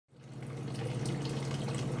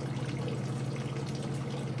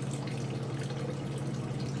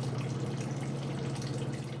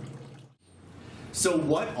So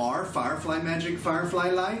what are Firefly Magic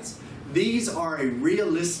Firefly Lights? These are a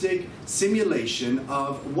realistic simulation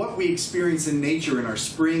of what we experience in nature in our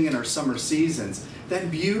spring and our summer seasons.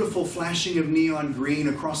 That beautiful flashing of neon green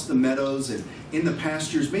across the meadows and in the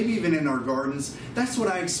pastures, maybe even in our gardens. That's what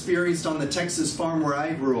I experienced on the Texas farm where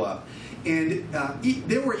I grew up. And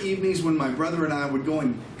there were evenings when my brother and I would go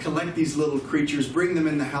and collect these little creatures, bring them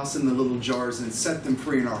in the house in the little jars, and set them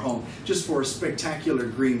free in our home just for a spectacular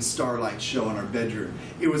green starlight show in our bedroom.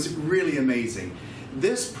 It was really amazing.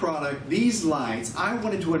 This product, these lights, I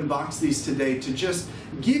wanted to unbox these today to just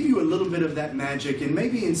give you a little bit of that magic and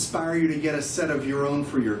maybe inspire you to get a set of your own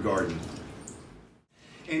for your garden.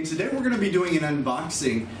 And today we're going to be doing an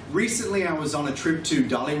unboxing. Recently I was on a trip to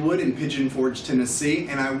Dollywood in Pigeon Forge, Tennessee,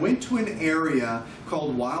 and I went to an area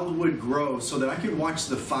called Wildwood Grove so that I could watch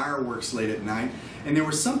the fireworks late at night. And there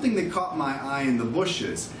was something that caught my eye in the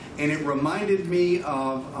bushes, and it reminded me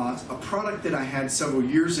of a product that I had several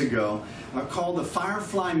years ago called the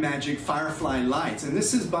Firefly Magic Firefly Lights. And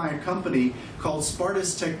this is by a company called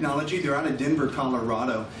Spartus Technology. They're out of Denver,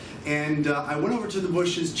 Colorado. And I went over to the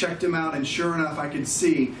bushes, checked them out, and sure enough I could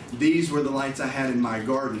see these were the lights I had in my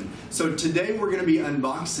garden. So today we're going to be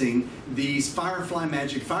unboxing these Firefly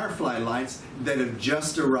Magic Firefly Lights that have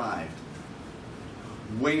just arrived.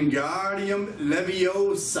 Wingardium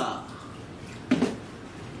Leviosa.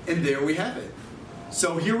 And there we have it.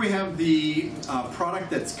 So here we have the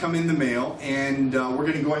product that's come in the mail, and we're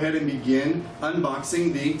going to go ahead and begin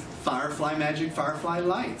unboxing the Firefly Magic Firefly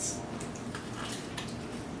Lights.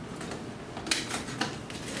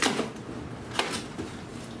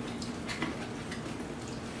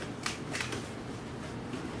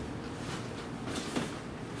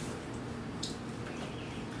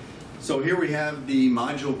 So here we have the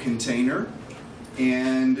module container,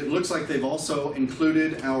 and it looks like they've also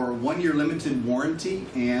included our 1-year limited warranty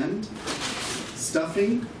and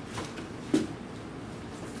stuffing,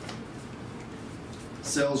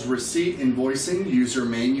 sales receipt, invoicing, user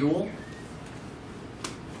manual.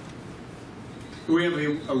 We have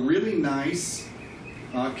a really nice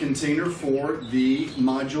container for the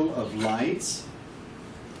module of lights.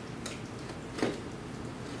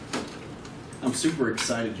 I'm super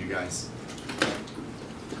excited, you guys.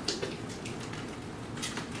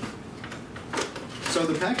 So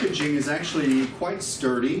the packaging is actually quite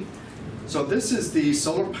sturdy. So this is the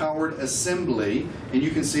solar powered assembly, and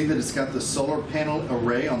you can see that it's got the solar panel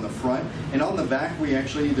array on the front, and on the back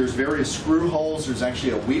there's various screw holes. There's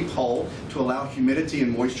actually a weep hole to allow humidity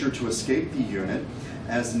and moisture to escape the unit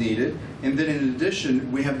as needed. And then in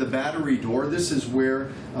addition, we have the battery door. This is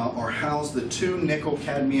where are housed the 2 nickel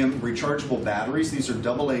cadmium rechargeable batteries. These are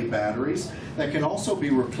AA batteries that can also be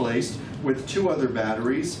replaced with 2 other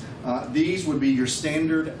batteries. These would be your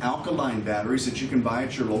standard alkaline batteries that you can buy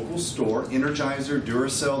at your local store. Energizer,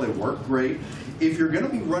 Duracell, they work great. If you're going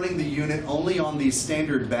to be running the unit only on these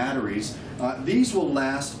standard batteries, these will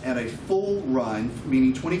last at a full run,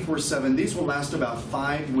 meaning 24/7. These will last about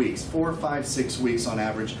 5 weeks, 4, 5, 6 weeks on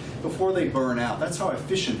average, before they burn out. That's how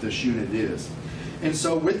efficient this unit is. And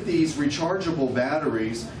so with these rechargeable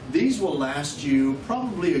batteries, these will last you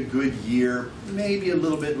probably a good year, maybe a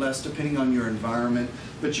little bit less depending on your environment.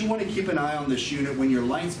 But you want to keep an eye on this unit when your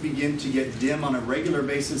lights begin to get dim on a regular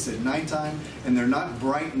basis at nighttime and they're not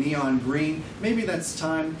bright neon green. Maybe that's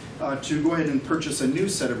time to go ahead and purchase a new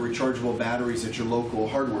set of rechargeable batteries at your local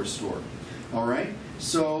hardware store. All right,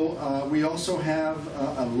 so we also have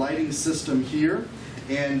a lighting system here,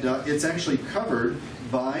 and it's actually covered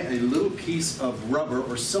by a little piece of rubber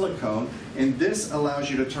or silicone, and this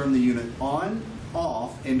allows you to turn the unit on,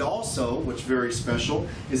 off, and also, what's very special,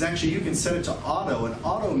 is actually you can set it to auto, and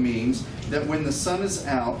auto means that when the sun is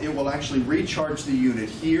out, it will actually recharge the unit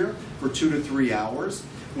here for 2 to 3 hours.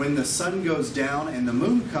 When the sun goes down and the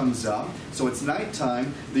moon comes up, so it's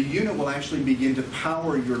nighttime, the unit will actually begin to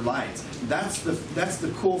power your lights. That's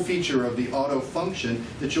the cool feature of the auto function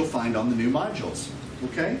that you'll find on the new modules.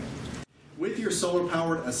 Okay? With your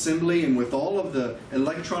solar-powered assembly and with all of the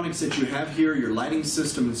electronics that you have here, your lighting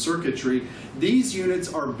system and circuitry, these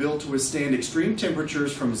units are built to withstand extreme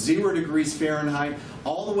temperatures from 0 degrees Fahrenheit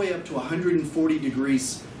all the way up to 140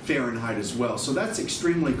 degrees Fahrenheit as well. So that's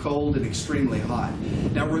extremely cold and extremely hot.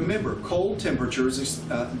 Now remember, cold temperatures,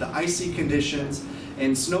 the icy conditions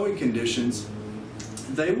and snowy conditions,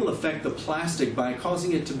 they will affect the plastic by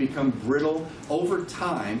causing it to become brittle over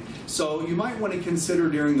time. So you might want to consider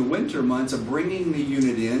during the winter months of bringing the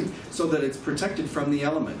unit in so that it's protected from the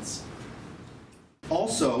elements.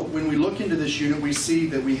 Also, when we look into this unit, we see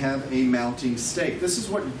that we have a mounting stake. This is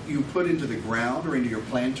what you put into the ground or into your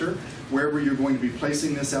planter, wherever you're going to be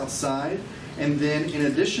placing this outside. And then in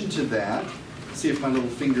addition to that, see if my little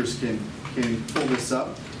fingers can pull this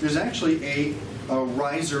up. There's actually a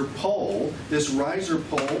riser pole. This riser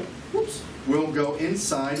pole, whoops, will go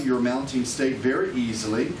inside your mounting stake very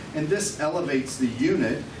easily, and this elevates the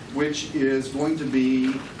unit, which is going to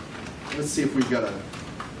be, let's see if we've got a,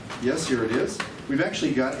 yes, here it is. We've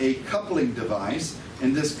actually got a coupling device,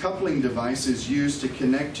 and this coupling device is used to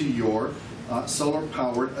connect to your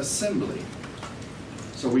solar-powered assembly.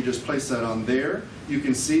 So we just place that on there. You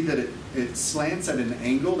can see that it slants at an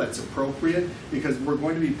angle that's appropriate because we're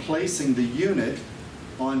going to be placing the unit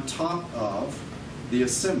on top of the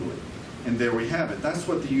assembly. And there we have it. That's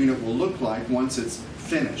what the unit will look like once it's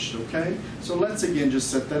finished, okay? So let's again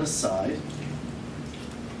just set that aside.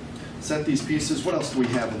 Set these pieces. What else do we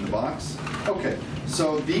have in the box? Okay,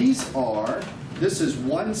 so this is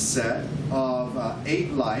one set of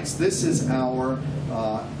 8 lights. This is the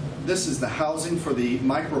housing for the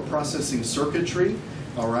microprocessing circuitry.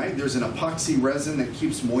 All right, there's an epoxy resin that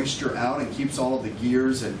keeps moisture out and keeps all of the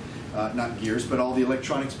gears and, not gears, but all the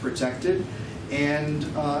electronics protected. And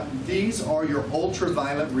these are your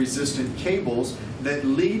ultraviolet resistant cables that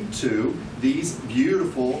lead to these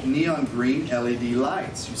beautiful neon green LED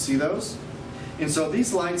lights. You see those? And so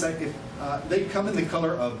these lights, they come in the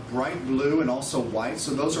color of bright blue and also white,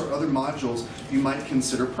 so those are other modules you might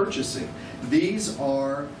consider purchasing. These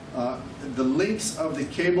are, the lengths of the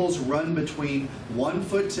cables run between 1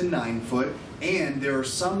 foot to 9 foot, and there are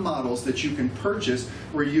some models that you can purchase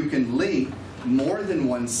where you can link more than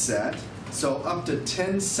one set. So up to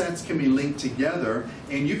 10 sets can be linked together,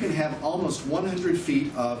 and you can have almost 100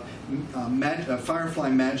 feet of Firefly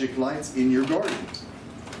Magic Lights in your garden.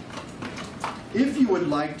 If you would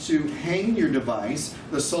like to hang your device,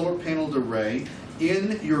 the solar paneled array,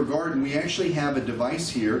 in your garden, we actually have a device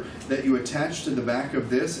here that you attach to the back of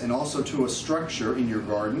this and also to a structure in your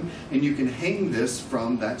garden, and you can hang this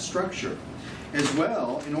from that structure. As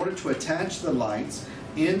well, in order to attach the lights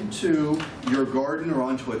into your garden or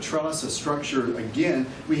onto a trellis, a structure, again,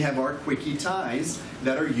 we have our quickie ties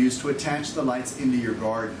that are used to attach the lights into your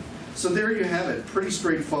garden. So there you have it, pretty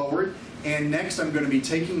straightforward. And next I'm going to be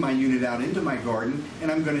taking my unit out into my garden,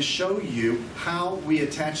 and I'm going to show you how we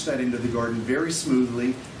attach that into the garden very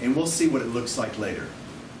smoothly, and we'll see what it looks like later.